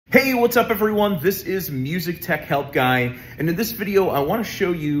Hey, what's up everyone? This is MusicTechHelpGuy, and in this video, I want to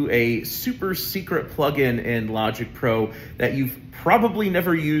show you a super secret plugin in Logic Pro that you've probably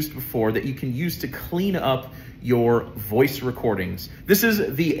never used before that you can use to clean up your voice recordings. This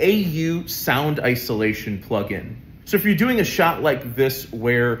is the AUSoundIsolation plugin. So if you're doing a shot like this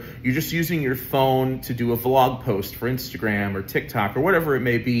where you're just using your phone to do a vlog post for Instagram or TikTok or whatever it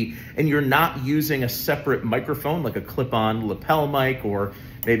may be, and you're not using a separate microphone like a clip-on lapel mic or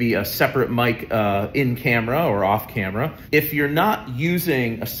maybe a separate mic in camera or off camera, if you're not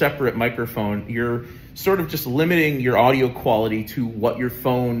using a separate microphone, you're sort of just limiting your audio quality to what your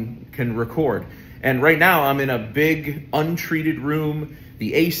phone can record. And right now I'm in a big untreated room.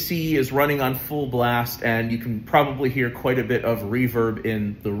 The AC is running on full blast, and you can probably hear quite a bit of reverb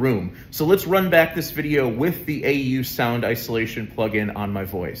in the room. So let's run back this video with the AUSoundIsolation plugin on my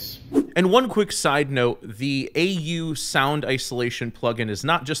voice. And one quick side note, the AUSoundIsolation plugin is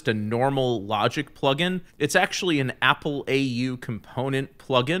not just a normal Logic plugin, it's actually an Apple AU component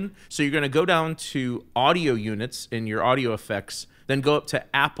plugin. So you're gonna go down to audio units in your audio effects, then go up to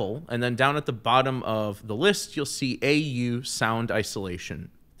Apple, and then down at the bottom of the list, you'll see AUSoundIsolation.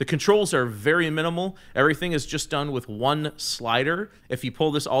 The controls are very minimal. Everything is just done with one slider. If you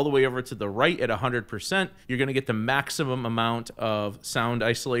pull this all the way over to the right at 100%, you're gonna get the maximum amount of sound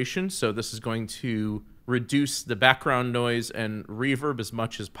isolation. So this is going to reduce the background noise and reverb as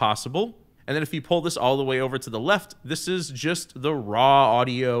much as possible. And then if you pull this all the way over to the left, this is just the raw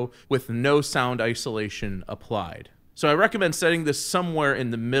audio with no sound isolation applied. So I recommend setting this somewhere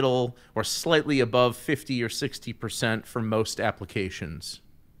in the middle or slightly above 50 or 60% for most applications.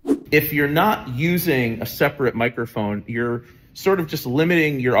 If you're not using a separate microphone, you're sort of just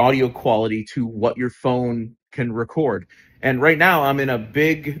limiting your audio quality to what your phone can record. And right now I'm in a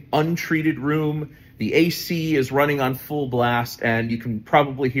big untreated room. The AC is running on full blast, and you can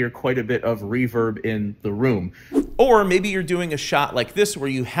probably hear quite a bit of reverb in the room. Or maybe you're doing a shot like this where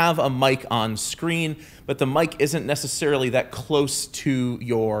you have a mic on screen, but the mic isn't necessarily that close to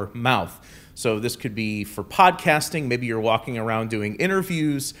your mouth. So this could be for podcasting, maybe you're walking around doing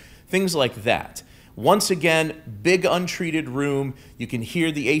interviews, things like that. Once again, big untreated room. You can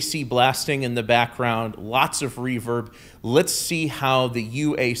hear the AC blasting in the background, lots of reverb. Let's see how the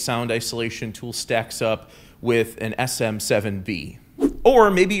AUSoundIsolation tool stacks up with an SM7B.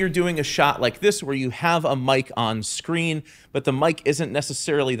 Or maybe you're doing a shot like this where you have a mic on screen, but the mic isn't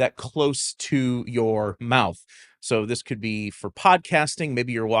necessarily that close to your mouth. So this could be for podcasting,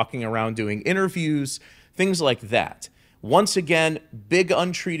 maybe you're walking around doing interviews, things like that. Once again, big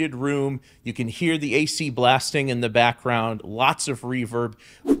untreated room. You can hear the AC blasting in the background, lots of reverb.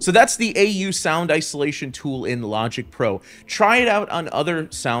 So that's the AUSoundIsolation tool in Logic Pro. Try it out on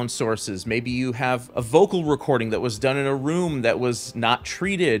other sound sources. Maybe you have a vocal recording that was done in a room that was not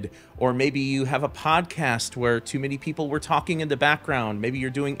treated, or maybe you have a podcast where too many people were talking in the background. Maybe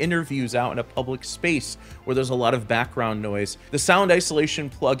you're doing interviews out in a public space where there's a lot of background noise. The Sound Isolation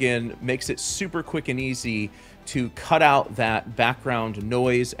plugin makes it super quick and easy to cut out that background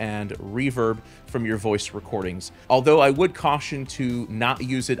noise and reverb from your voice recordings. Although I would caution to not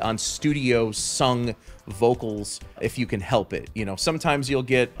use it on studio sung vocals if you can help it. You know, sometimes you'll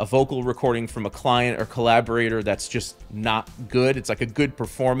get a vocal recording from a client or collaborator that's just not good. It's like a good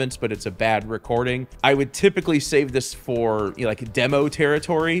performance, but it's a bad recording. I would typically save this for, you know, like demo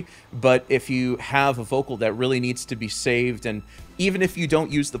territory, but if you have a vocal that really needs to be saved, and even if you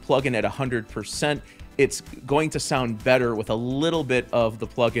don't use the plugin at 100%, it's going to sound better with a little bit of the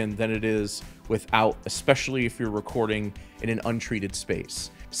plugin than it is without, especially if you're recording in an untreated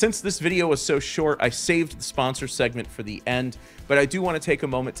space. Since this video was so short, I saved the sponsor segment for the end, but I do want to take a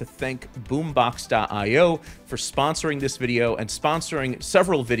moment to thank Boombox.io for sponsoring this video and sponsoring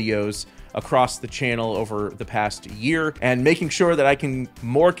several videos across the channel over the past year, and making sure that I can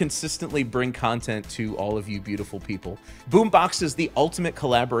more consistently bring content to all of you beautiful people. Boombox is the ultimate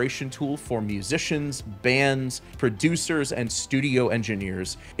collaboration tool for musicians, bands, producers, and studio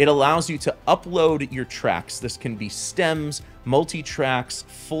engineers. It allows you to upload your tracks. This can be stems, multi-tracks,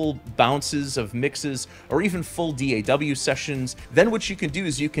 full bounces of mixes, or even full DAW sessions. Then what you can do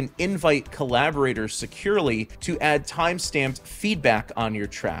is you can invite collaborators securely to add time-stamped feedback on your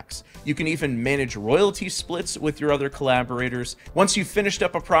tracks. You can even manage royalty splits with your other collaborators. Once you've finished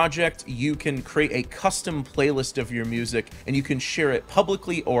up a project, you can create a custom playlist of your music, and you can share it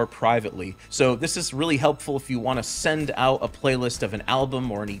publicly or privately. So this is really helpful if you want to send out a playlist of an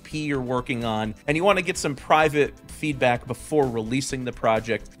album or an EP you're working on, and you want to get some private feedback before releasing the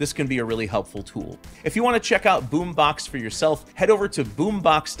project. This can be a really helpful tool. If you want to check out Boombox for yourself, head over to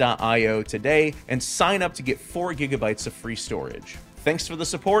boombox.io today and sign up to get 4 GB of free storage. Thanks for the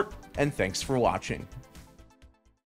support, and thanks for watching.